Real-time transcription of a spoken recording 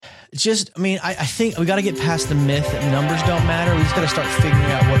I think we got to get past the myth that numbers don't matter. We just got to start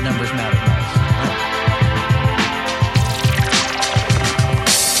figuring out what numbers matter most.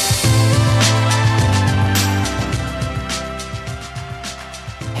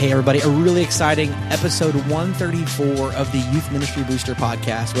 Hey, everybody, a really exciting episode 134 of the Youth Ministry Booster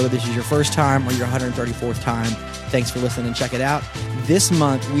podcast. Whether this is your first time or your 134th time, thanks for listening and check it out. This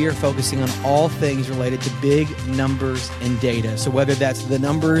month, we are focusing on all things related to big numbers and data. So whether that's the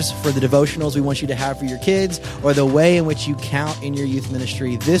numbers for the devotionals we want you to have for your kids or the way in which you count in your youth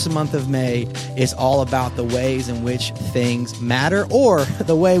ministry, this month of May is all about the ways in which things matter or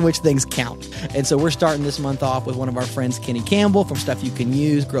the way in which things count. And so we're starting this month off with one of our friends, Kenny Campbell from Stuff You Can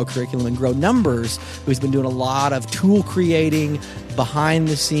Use, Grow Curriculum and Grow Numbers, who's been doing a lot of tool creating, behind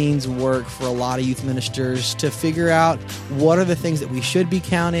the scenes work for a lot of youth ministers to figure out what are the things that we should be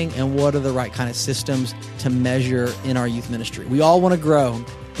counting and what are the right kind of systems to measure in our youth ministry. We all want to grow,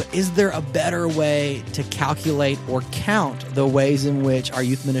 but is there a better way to calculate or count the ways in which our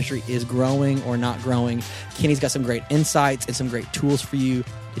youth ministry is growing or not growing? Kenny's got some great insights and some great tools for you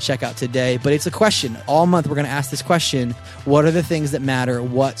to check out today. But it's a question. All month, we're going to ask this question: what are the things that matter?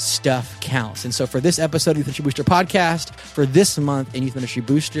 What stuff counts? And so for this episode of Youth Ministry Booster podcast, for this month in Youth Ministry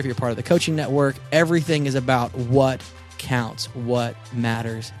Booster, if you're part of the coaching network, everything is about what counts, what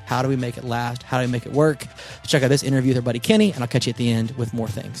matters. How do we make it last? How do we make it work? Check out this interview with our buddy Kenny, and I'll catch you at the end with more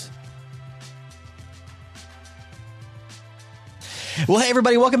things. Well, hey,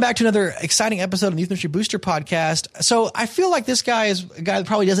 everybody, welcome back to another exciting episode of the Youth Ministry Booster podcast. So I feel like this guy is a guy that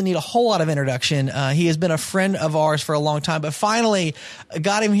probably doesn't need a whole lot of introduction. He has been a friend of ours for a long time, but finally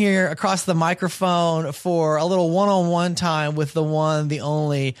got him here across the microphone for a little one-on-one time with the one, the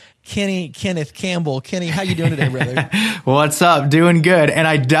only, Kenneth Campbell. Kenny, how you doing today, brother? What's up? Doing good. And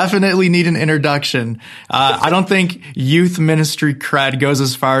I definitely need an introduction. I don't think youth ministry cred goes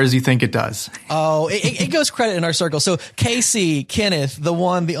as far as you think it does. Oh, it goes credit in our circle. So KC, Kenneth, the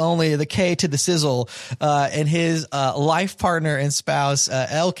one, the only, the K to the sizzle, and his life partner and spouse,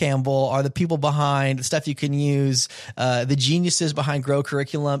 Elle Campbell, are the people behind the Stuff You Can Use, the geniuses behind Grow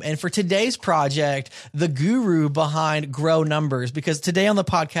Curriculum, and for today's project, the guru behind Grow Numbers. Because today on the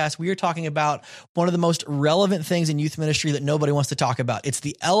podcast, we are talking about one of the most relevant things in youth ministry that nobody wants to talk about. It's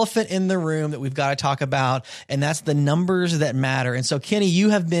the elephant in the room that we've got to talk about, and that's the numbers that matter. And so, Kenny, you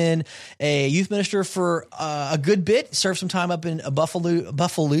have been a youth minister for a good bit, served some time up in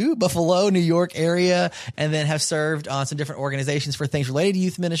Buffalo, New York area, and then have served on some different organizations for things related to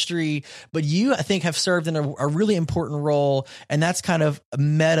youth ministry. But you, I think, have served in a really important role, and that's kind of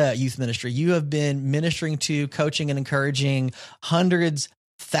meta youth ministry. You have been ministering to, coaching, and encouraging hundreds,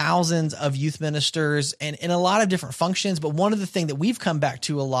 thousands of youth ministers and in a lot of different functions. But one of the things that we've come back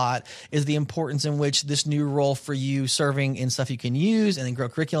to a lot is the importance in which this new role for you serving in Stuff You Can Use and then Grow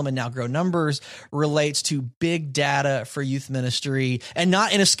Curriculum and now Grow Numbers relates to big data for youth ministry, and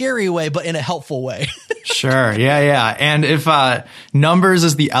not in a scary way, but in a helpful way. Sure. Yeah. And if numbers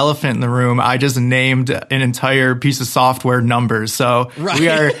is the elephant in the room, I just named an entire piece of software Numbers. So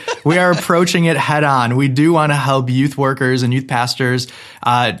right. we are approaching it head on. We do want to help youth workers and youth pastors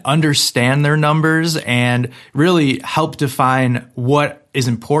understand their numbers and really help define what is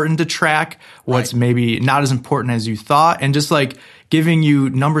important to track, what's maybe not as important as you thought, and just like giving you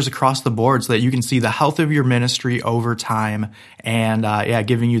numbers across the board so that you can see the health of your ministry over time, and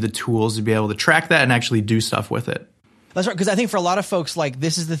giving you the tools to be able to track that and actually do stuff with it. That's right, because I think for a lot of folks, like,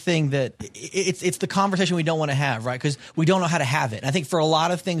 this is the thing that it's the conversation we don't want to have, right? Because we don't know how to have it. And I think for a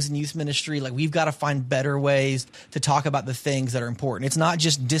lot of things in youth ministry, like, we've got to find better ways to talk about the things that are important. It's not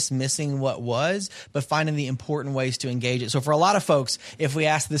just dismissing what was, but finding the important ways to engage it. So for a lot of folks, if we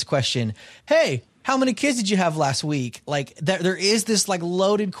ask this question, hey, how many kids did you have last week? Like, there is this like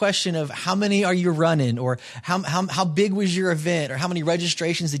loaded question of how many are you running, or how big was your event, or how many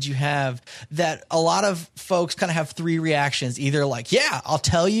registrations did you have, that a lot of folks kind of have three reactions. Either like, yeah, I'll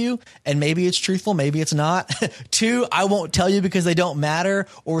tell you, and maybe it's truthful, maybe it's not. 2, I won't tell you because they don't matter.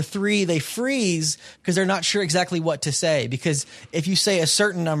 Or 3, they freeze because they're not sure exactly what to say. Because if you say a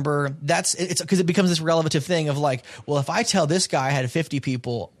certain number, it's because it becomes this relative thing of like, well, if I tell this guy I had 50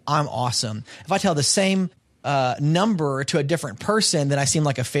 people, I'm awesome. If I tell the same number to a different person, then I seem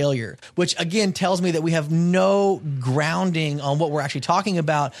like a failure, which again tells me that we have no grounding on what we're actually talking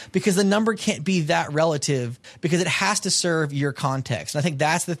about, because the number can't be that relative, because it has to serve your context. And I think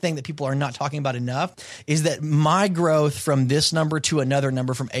that's the thing that people are not talking about enough, is that my growth from this number to another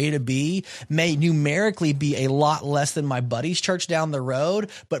number, from A to B, may numerically be a lot less than my buddy's church down the road,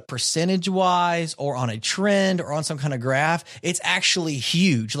 but percentage wise or on a trend or on some kind of graph, it's actually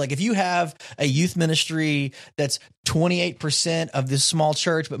huge. Like if you have a youth ministry ministry that's 28% of this small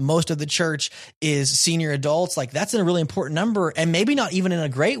church, but most of the church is senior adults, like that's a really important number, and maybe not even in a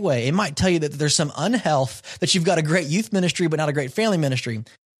great way. It might tell you that there's some unhealth, that you've got a great youth ministry, but not a great family ministry.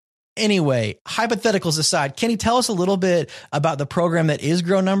 Anyway, hypotheticals aside, can you tell us a little bit about the program that is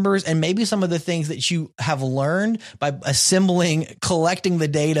Grow Numbers and maybe some of the things that you have learned by collecting the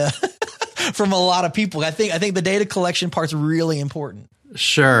data from a lot of people? I think the data collection part's really important.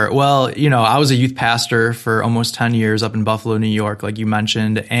 Sure. Well, I was a youth pastor for almost 10 years up in Buffalo, New York, like you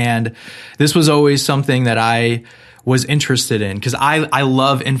mentioned. And this was always something that I was interested in because I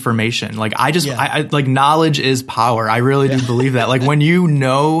love information. Like I like knowledge is power. I really do believe that. Like when you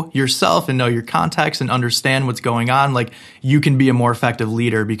know yourself and know your context and understand what's going on, like you can be a more effective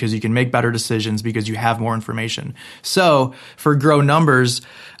leader because you can make better decisions because you have more information. So for Grow Numbers,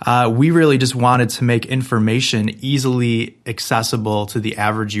 we really just wanted to make information easily accessible to the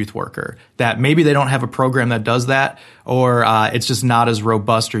average youth worker that maybe they don't have a program that does that, or it's just not as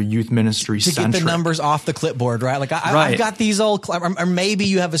robust or youth ministry centric. To get the numbers off the clipboard, right? Like I've got these old, or maybe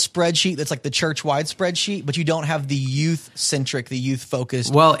you have a spreadsheet that's like the church-wide spreadsheet, but you don't have the youth-centric, the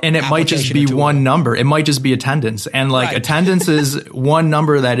youth-focused. Well, and it might just be one number. It might just be attendance. And attendance is one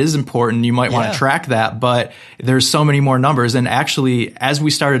number that is important. You might want to track that, but there's so many more numbers. And actually, as we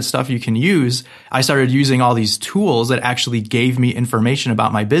started stuff you can use, I started using all these tools that actually gave me information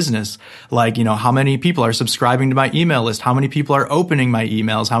about my business. Like, how many people are subscribing to my email list? How many people are opening my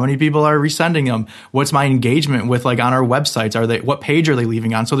emails? How many people are resending them? What's my engagement with on our websites? What page are they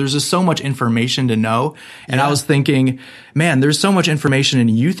leaving on? So there's just so much information to know. And I was thinking, man, there's so much information in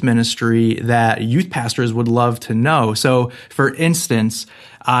youth ministry that youth pastors would love to know. So for instance,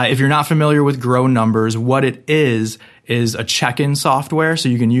 if you're not familiar with Grow Numbers, what it is a check-in software. So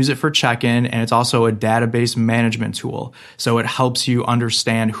you can use it for check-in, and it's also a database management tool. So it helps you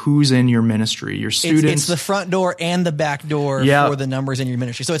understand who's in your ministry, your students. It's the front door and the back door for the numbers in your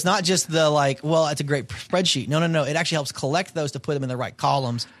ministry. So it's not just it's a great spreadsheet. No. It actually helps collect those to put them in the right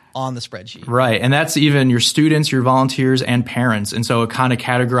columns on the spreadsheet. Right. And that's even your students, your volunteers, and parents. And so it kind of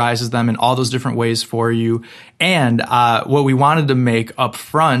categorizes them in all those different ways for you. And what we wanted to make up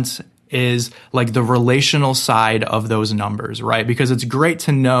front is like the relational side of those numbers, right? Because it's great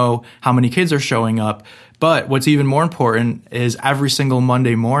to know how many kids are showing up, but what's even more important is every single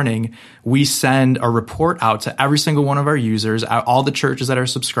Monday morning, we send a report out to every single one of our users, all the churches that are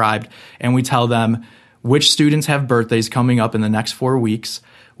subscribed, and we tell them which students have birthdays coming up in the next 4 weeks,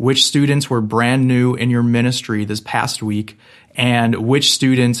 which students were brand new in your ministry this past week, and which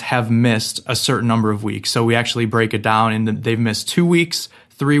students have missed a certain number of weeks. So we actually break it down and they've missed 2 weeks,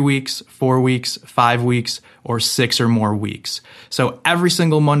 3 weeks, 4 weeks, 5 weeks, or 6 or more weeks. So every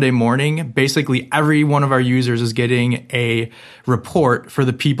single Monday morning, basically every one of our users is getting a report for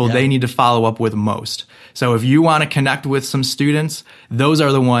the people they need to follow up with most. So if you want to connect with some students, those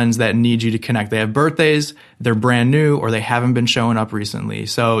are the ones that need you to connect. They have birthdays, they're brand new, or they haven't been showing up recently.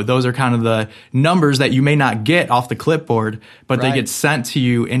 So those are kind of the numbers that you may not get off the clipboard, but they get sent to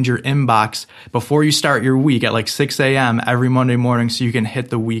you in your inbox before you start your week at 6 a.m. every Monday morning, so you can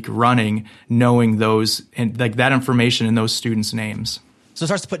hit the week running knowing those and that information in those students' names. So it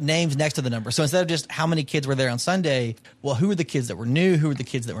starts to put names next to the number. So instead of just how many kids were there on Sunday, well, who are the kids that were new? Who are the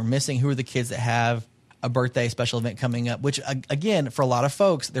kids that were missing? Who are the kids that have a birthday special event coming up? Which, again, for a lot of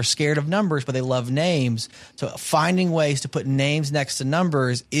folks, they're scared of numbers, but they love names. So finding ways to put names next to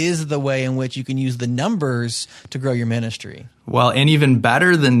numbers is the way in which you can use the numbers to grow your ministry. Well, and even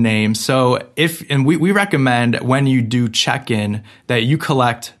better than names. So we recommend when you do check-in that you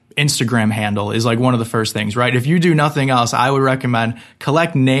collect Instagram handle is one of the first things, right? If you do nothing else, I would recommend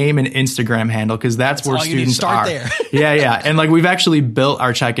collect name and Instagram handle because that's where students start there. Yeah. And we've actually built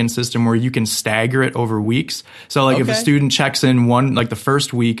our check-in system where you can stagger it over weeks. So if a student checks in the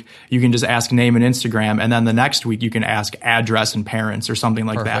first week, you can just ask name and Instagram, and then the next week you can ask address and parents or something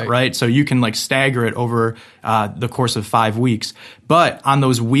like that, right? So you can stagger it over the course of 5 weeks. But on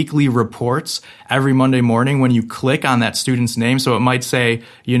those weekly reports, every Monday morning when you click on that student's name, so it might say,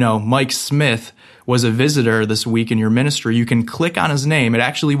 Mike Smith was a visitor this week in your ministry, you can click on his name. It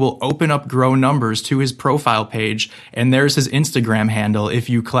actually will open up Grow Numbers to his profile page, and there's his Instagram handle if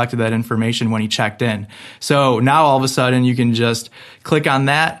you collected that information when he checked in. So now all of a sudden you can just click on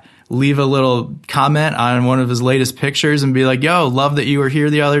that, leave a little comment on one of his latest pictures and be like, yo, love that you were here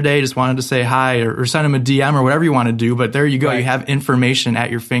the other day. Just wanted to say hi, or send him a DM or whatever you want to do. But there you go. Right. You have information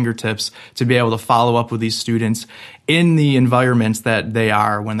at your fingertips to be able to follow up with these students in the environments that they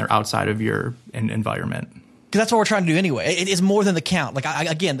are when they're outside of your environment. Because that's what we're trying to do anyway. It is more than the count. Like,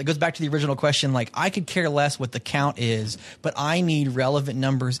 again, that goes back to the original question. Like, I could care less what the count is, but I need relevant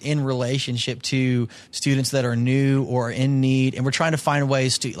numbers in relationship to students that are new or in need. And we're trying to find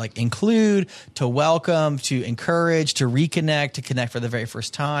ways to like include, to welcome, to encourage, to reconnect, to connect for the very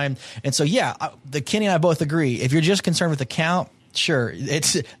first time. And so, yeah, Kenny and I both agree. If you're just concerned with the count, sure,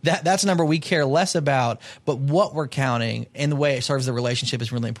 it's that's a number we care less about, but what we're counting and the way it serves the relationship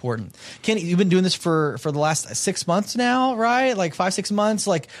is really important. Kenny, you've been doing this for the last 6 months now, right? Like 5-6 months.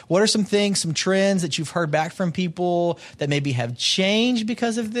 Like, what are some things, some trends that you've heard back from people that maybe have changed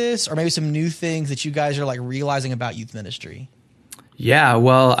because of this, or maybe some new things that you guys are like realizing about youth ministry? Yeah,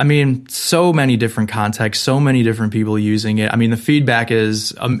 well, I mean, so many different contexts, so many different people using it. I mean, the feedback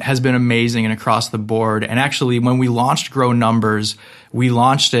has been amazing and across the board. And actually, when we launched Grow Numbers, we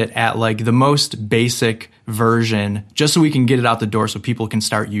launched it at like the most basic version just so we can get it out the door so people can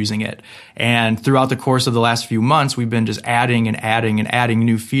start using it. And throughout the course of the last few months, we've been just adding and adding and adding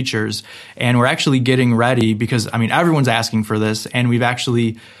new features. And we're actually getting ready because, I mean, everyone's asking for this, and we've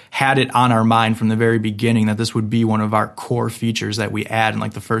actually had it on our mind from the very beginning that this would be one of our core features that we add in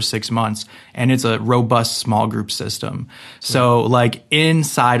like the first 6 months. And it's a robust small group system. So like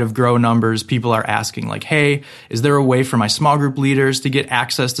inside of Grow Numbers, people are asking like, hey, is there a way for my small group leaders to get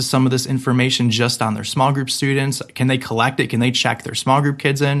access to some of this information just on their small group students? Can they collect it? Can they check their small group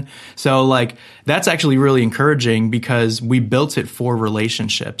kids in? So like that's actually really encouraging because we built it for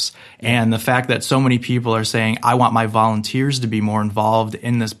relationships. And the fact that so many people are saying, I want my volunteers to be more involved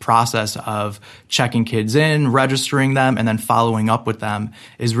in this process of checking kids in, registering them, and then following up with them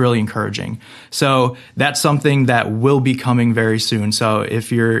is really encouraging. So that's something that will be coming very soon. So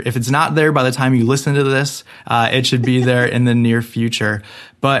if it's not there by the time you listen to this, it should be there in the near future.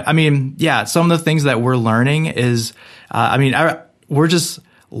 But I mean, yeah, some of the things that we're learning is, we're just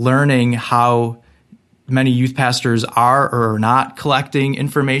learning how many youth pastors are or are not collecting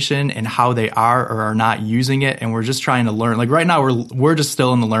information and how they are or are not using it. And we're just trying to learn. Like right now, we're just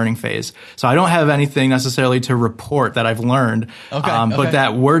still in the learning phase. So I don't have anything necessarily to report that I've learned, but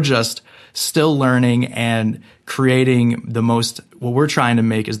that we're just still learning and creating what we're trying to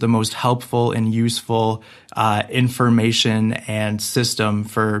make is the most helpful and useful information and system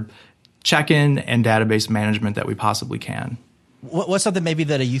for check-in and database management that we possibly can. What's something maybe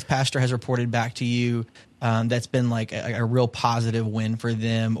that a youth pastor has reported back to you that's been like a real positive win for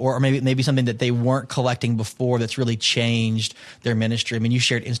them, or maybe something that they weren't collecting before that's really changed their ministry? I mean, you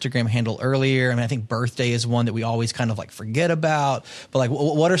shared Instagram handle earlier. I mean, I think birthday is one that we always kind of like forget about. But like,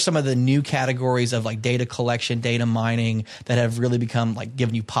 what are some of the new categories of like data collection, data mining that have really become like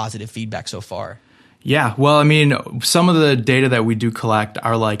giving you positive feedback so far? Yeah, well, I mean, some of the data that we do collect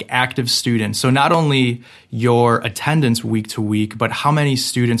are like active students. So not only your attendance week to week, but how many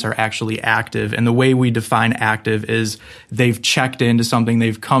students are actually active. And the way we define active is they've checked into something,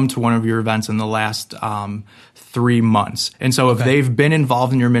 they've come to one of your events in the last 3 months. And so if they've been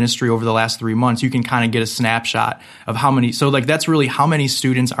involved in your ministry over the last 3 months, you can kind of get a snapshot of how many. So like that's really how many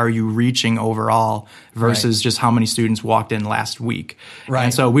students are you reaching overall versus just how many students walked in last week. Right.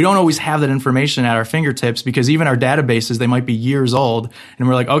 And so we don't always have that information at our fingertips because even our databases, they might be years old. And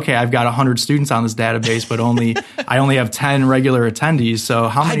we're like, okay, I've got 100 students on this database, but I only have 10 regular attendees. So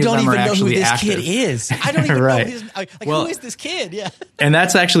how many of them are actually active? I don't even know who this kid is. I don't even know who is this kid? Yeah. And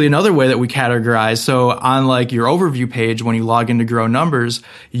that's actually another way that we categorize. So on like your overview page, when you log into Grow Numbers,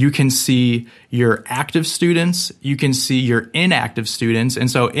 you can see your active students, you can see your inactive students.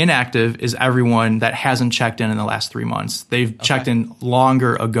 And so inactive is everyone that hasn't checked in the last 3 months. They've checked in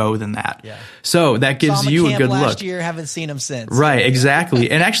longer ago than that. Yeah. So that gives you a good look. Last year, haven't seen them since. Right,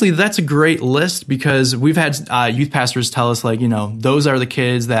 exactly. And actually, that's a great list because we've had youth pastors tell us, like, those are the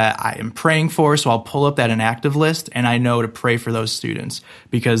kids that I am praying for. So I'll pull up that inactive list and I know to pray for those students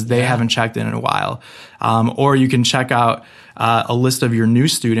because they haven't checked in a while. Or you can check out a list of your new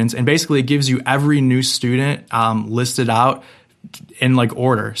students, and basically it gives you every new student listed out in like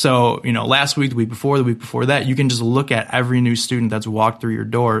order. So, last week, the week before that, you can just look at every new student that's walked through your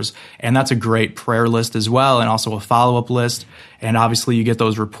doors. And that's a great prayer list as well, and also a follow-up list. And obviously you get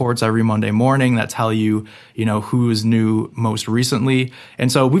those reports every Monday morning that tell you, who is new most recently.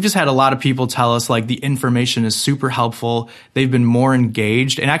 And so we've just had a lot of people tell us like the information is super helpful. They've been more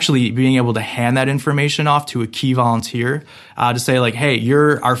engaged, and actually being able to hand that information off to a key volunteer to say like, hey,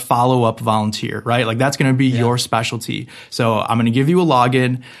 you're our follow-up volunteer, right? Like that's going to be your specialty. So I'm going to give you a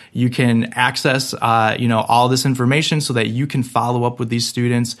login. You can access, all this information so that you can follow up with these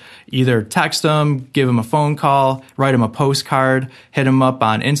students, either text them, give them a phone call, write them a postcard, hit them up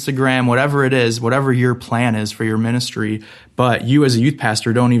on Instagram, whatever it is, whatever your plan is for your ministry. But you as a youth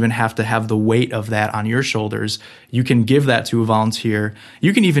pastor don't even have to have the weight of that on your shoulders. You can give that to a volunteer.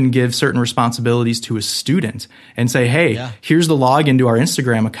 You can even give certain responsibilities to a student and say, hey, here's the login to our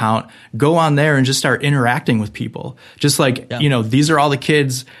Instagram account. Go on there and just start interacting with people. Just like, these are all the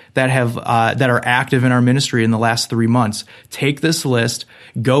kids that have that are active in our ministry in the last 3 months. Take this list,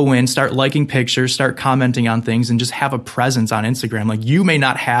 go in, start liking pictures, start commenting on things, and just have a presence on Instagram. Like, you may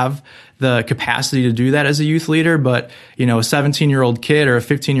not have the capacity to do that as a youth leader, but a 17-year-old kid or a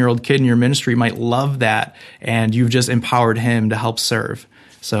 15-year-old kid in your ministry might love that, and you've just empowered him to help serve.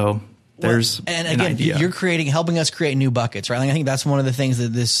 So there's and again, you're helping us create new buckets, right? I think that's one of the things that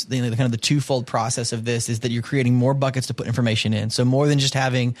this, kind of the twofold process of this is that you're creating more buckets to put information in. So more than just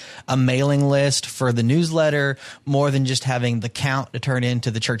having a mailing list for the newsletter, more than just having the count to turn into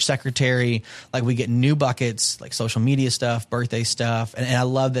the church secretary, like we get new buckets, like social media stuff, birthday stuff. And I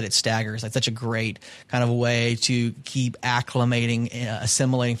love that it staggers. Like, such a great kind of way to keep acclimating,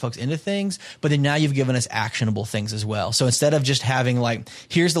 assimilating folks into things. But then now you've given us actionable things as well. So instead of just having like,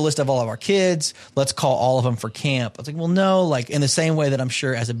 here's the list of all of our kids, let's call all of them for camp. It's like, well, no, like in the same way that I'm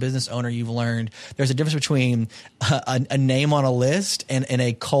sure as a business owner, you've learned there's a difference between a name on a list and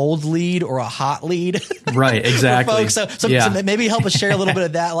a cold lead or a hot lead. Right. Exactly. So maybe help us share a little bit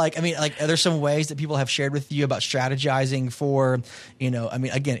of that. Like, are there some ways that people have shared with you about strategizing for,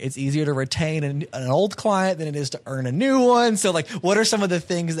 again, it's easier to retain an old client than it is to earn a new one. So like, what are some of the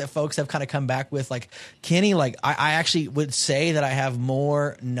things that folks have kind of come back with? Like, Kenny, like I actually would say that I have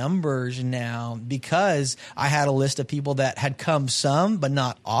more numbers now because I had a list of people that had come some, but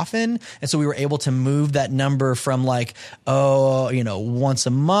not often. And so we were able to move that number from like, once a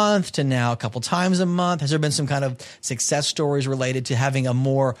month to now a couple times a month. Has there been some kind of success stories related to having a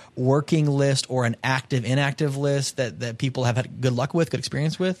more working list or an active, inactive list that people have had good luck with, good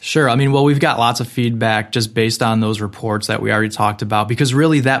experience with? Sure. We've got lots of feedback just based on those reports that we already talked about, because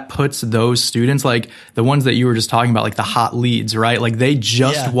really that puts those students, like the ones that you were just talking about, like the hot leads, right? Like they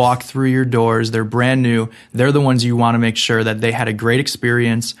just walk through your doors. They're brand new. They're the ones you want to make sure that they had a great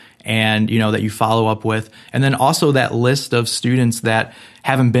experience and, that you follow up with. And then also that list of students that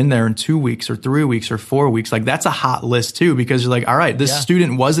haven't been there in 2 weeks or 3 weeks or 4 weeks. Like, that's a hot list too, because you're like, all right, this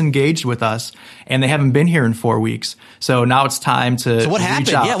student was engaged with us and they haven't been here in 4 weeks. So now it's time to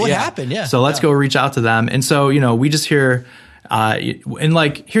reach out. What happened? Yeah. So let's go reach out to them. And so, we just hear, and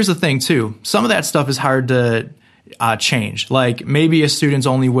like, here's the thing too. Some of that stuff is hard to change. Like, maybe a student's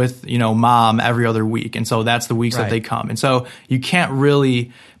only with, mom every other week. And so that's the weeks that they come. And so you can't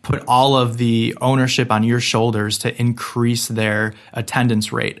really put all of the ownership on your shoulders to increase their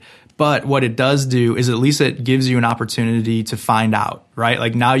attendance rate. But what it does do is at least it gives you an opportunity to find out, right?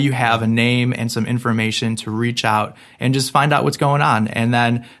 Like, now you have a name and some information to reach out and just find out what's going on. And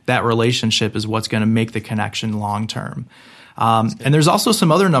then that relationship is what's going to make the connection long term. And there's also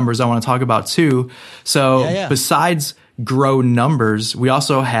some other numbers I want to talk about too. So besides grow numbers, we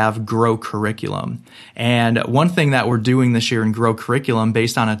also have grow curriculum. And one thing that we're doing this year in grow curriculum,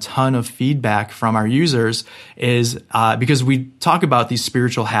 based on a ton of feedback from our users, is because we talk about these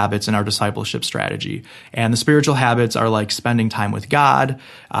spiritual habits in our discipleship strategy. And the spiritual habits are like spending time with God,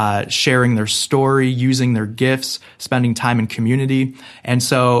 sharing their story, using their gifts, spending time in community. And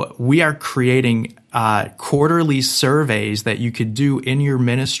so we are creating quarterly surveys that you could do in your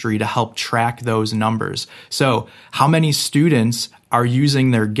ministry to help track those numbers. So how many students are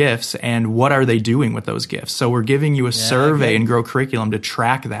using their gifts and what are they doing with those gifts? So we're giving you a survey in Grow Curriculum to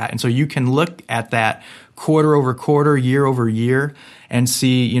track that. And so you can look at that quarter over quarter, year over year, and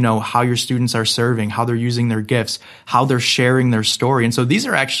see, how your students are serving, how they're using their gifts, how they're sharing their story. And so these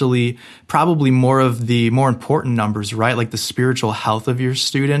are actually probably more of the more important numbers, right? Like the spiritual health of your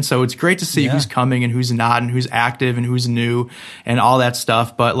students. So it's great to see who's coming and who's not and who's active and who's new and all that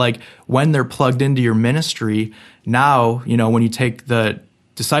stuff. But like, when they're plugged into your ministry, now, when you take the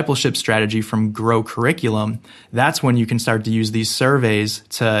discipleship strategy from Grow Curriculum, that's when you can start to use these surveys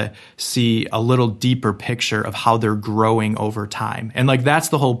to see a little deeper picture of how they're growing over time. And like, that's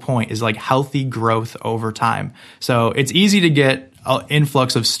the whole point, is like healthy growth over time. So it's easy to get an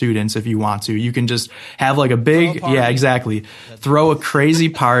influx of students if you want to. You can just have like a big, throw a crazy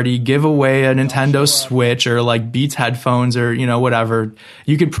party, give away a Nintendo Switch or like Beats headphones or, whatever.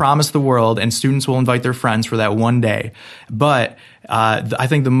 You could promise the world and students will invite their friends for that one day. But I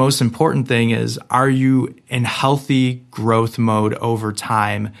think the most important thing is, are you in healthy growth mode over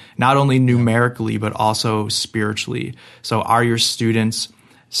time, not only numerically, but also spiritually? So are your students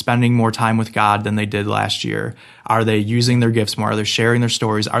spending more time with God than they did last year? Are they using their gifts more? Are they sharing their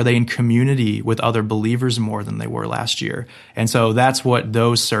stories? Are they in community with other believers more than they were last year? And so that's what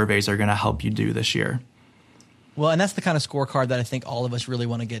those surveys are going to help you do this year. Well, and that's the kind of scorecard that I think all of us really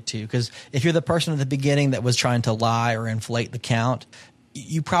want to get to, because if you're the person at the beginning that was trying to lie or inflate the count,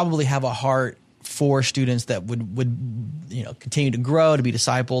 you probably have a heart for students that would continue to grow, to be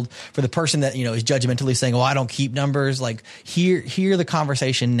discipled. For the person that is judgmentally saying, "Oh, I don't keep numbers," like hear the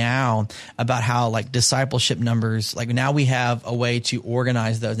conversation now about how like discipleship numbers, like now we have a way to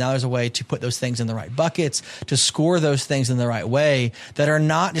organize those. Now there's a way to put those things in the right buckets, to score those things in the right way, that are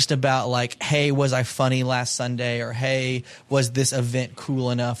not just about like, "Hey, was I funny last Sunday?" or "Hey, was this event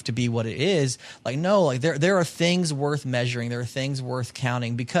cool enough to be what it is?" Like, no, like there are things worth measuring. There are things worth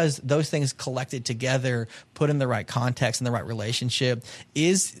counting, because those things collected together, put in the right context and the right relationship,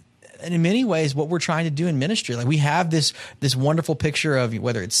 is in many ways what we're trying to do in ministry. Like we have this wonderful picture of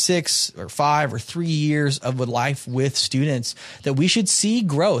whether it's 6 or 5 or 3 years of a life with students, that we should see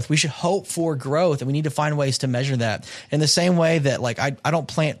growth. We should hope for growth, and we need to find ways to measure that. In the same way that like I don't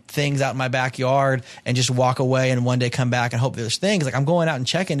plant things out in my backyard and just walk away and one day come back and hope there's things. Like I'm going out and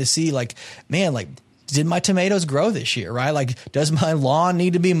checking to see like, man, like, did my tomatoes grow this year, right? Like, does my lawn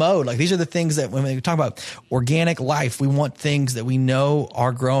need to be mowed? Like, these are the things that when we talk about organic life, we want things that we know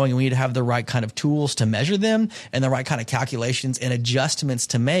are growing, and we need to have the right kind of tools to measure them and the right kind of calculations and adjustments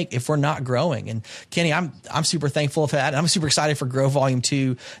to make if we're not growing. And Kenny, I'm super thankful for that. I'm super excited for Grow Volume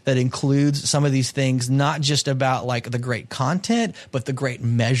 2 that includes some of these things, not just about like the great content, but the great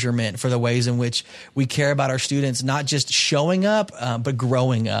measurement for the ways in which we care about our students, not just showing up, but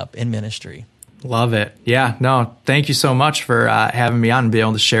growing up in ministry. Love it. Yeah, no, thank you so much for having me on and being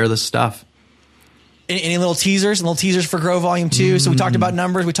able to share this stuff. Any little teasers for Grow Volume 2? So we talked about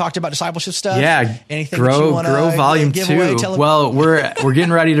numbers. We talked about discipleship stuff. Yeah. Anything Grow Volume 2. Well, we're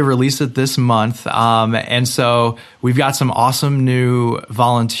getting ready to release it this month. And so we've got some awesome new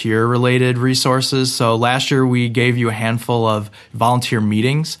volunteer related resources. So last year we gave you a handful of volunteer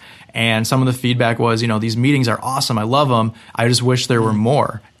meetings, and some of the feedback was, these meetings are awesome. I love them. I just wish there were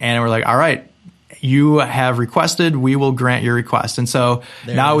more. And we're like, all right, you have requested, we will grant your request. And so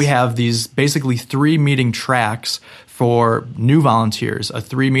now we have these basically 3 meeting tracks for new volunteers, a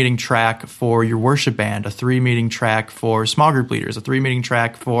 3 meeting track for your worship band, a 3 meeting track for small group leaders, a 3 meeting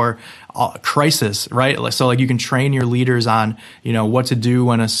track for crisis, right? So like you can train your leaders on, what to do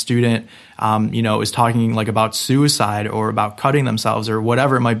when a student, is talking like about suicide or about cutting themselves or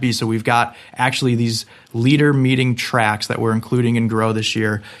whatever it might be. So we've got actually these leader meeting tracks that we're including in Grow this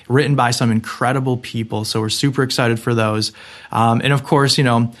year, written by some incredible people. So we're super excited for those. And of course,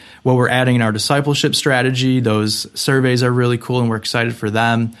 what we're adding in our discipleship strategy, those surveys are really cool and we're excited for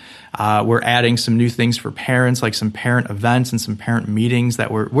them. We're adding some new things for parents, like some parent events and some parent meetings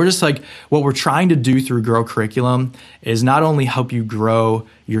that we're just like, what we're trying to do through Grow Curriculum is not only help you grow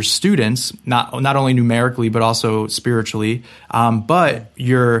your students, not only numerically, but also spiritually, but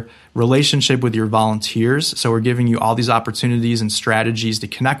your relationship with your volunteers. So we're giving you all these opportunities and strategies to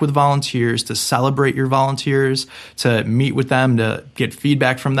connect with volunteers, to celebrate your volunteers, to meet with them, to get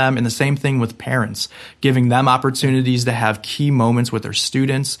feedback from them. And the same thing with parents, giving them opportunities to have key moments with their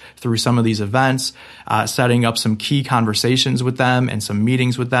students through some of these events, setting up some key conversations with them and some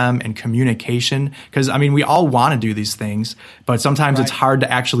meetings with them and communication. Because, we all want to do these things, but sometimes it's hard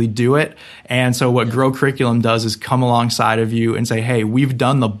to actually do it. And so what Grow Curriculum does is come alongside of you and say, hey, we've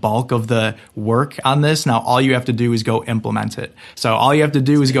done the bulk of the work on this. Now, all you have to do is go implement it. So all you have to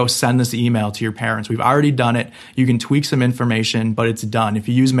do is go send this email to your parents. We've already done it. You can tweak some information, but it's done. If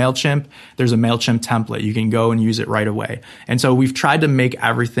you use MailChimp, there's a MailChimp template. You can go and use it right away. And so we've tried to make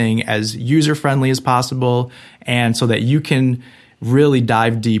everything as user-friendly as possible, and so that you can really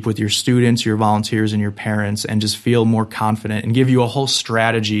dive deep with your students, your volunteers, and your parents, and just feel more confident and give you a whole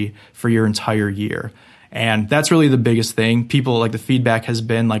strategy for your entire year. And that's really the biggest thing. People, like, the feedback has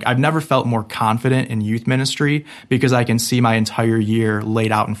been like, I've never felt more confident in youth ministry because I can see my entire year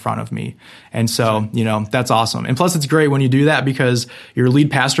laid out in front of me. And so, that's awesome. And plus, it's great when you do that because your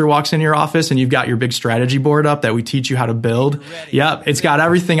lead pastor walks in your office and you've got your big strategy board up that we teach you how to build. Yep. It's got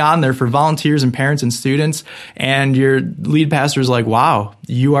everything on there for volunteers and parents and students. And your lead pastor is like, wow,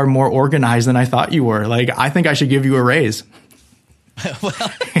 you are more organized than I thought you were. Like, I think I should give you a raise. Well,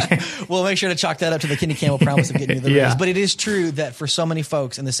 we'll make sure to chalk that up to the Kenny Campbell promise of getting you the raise. But it is true that for so many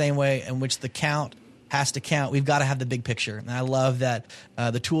folks, in the same way in which the count has to count, we've got to have the big picture. And I love that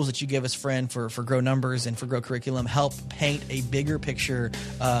the tools that you give us, friend, for Grow Numbers and for Grow Curriculum help paint a bigger picture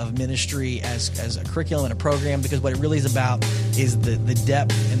of ministry as a curriculum and a program, because what it really is about is the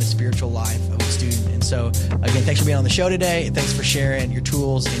depth and the spiritual life of a student. And so, again, thanks for being on the show today. And thanks for sharing your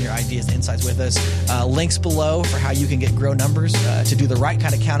tools and your ideas and insights with us. Links below for how you can get Grow Numbers to do the right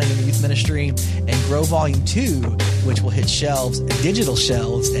kind of counting in the youth ministry, and Grow Volume 2, which will hit shelves, digital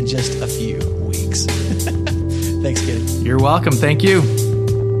shelves, in just a few weeks. Thanks, Kenny. You're welcome. Thank you.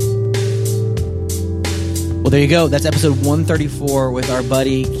 Well, there you go. That's episode 134 with our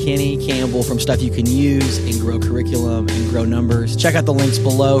buddy Kenny Campbell from Stuff You Can Use in Grow Curriculum and Grow Numbers. Check out the links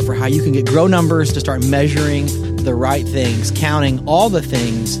below for how you can get Grow Numbers to start measuring the right things, counting all the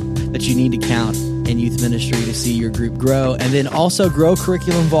things that you need to count in youth ministry to see your group grow. And then also Grow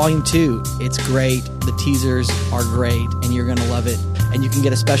Curriculum Volume 2. It's great. The teasers are great, and you're going to love it. And you can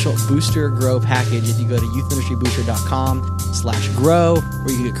get a special Booster Grow package if you go to youthministrybooster.com/grow, where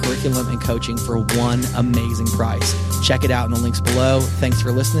you can get curriculum and coaching for one amazing price. Check it out in the links below. Thanks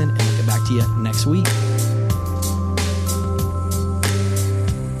for listening, and we'll get back to you next week.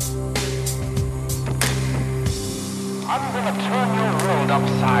 I'm going to turn your world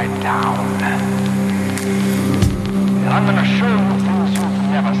upside down. And I'm going to show you things you've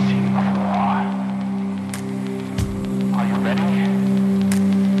never seen.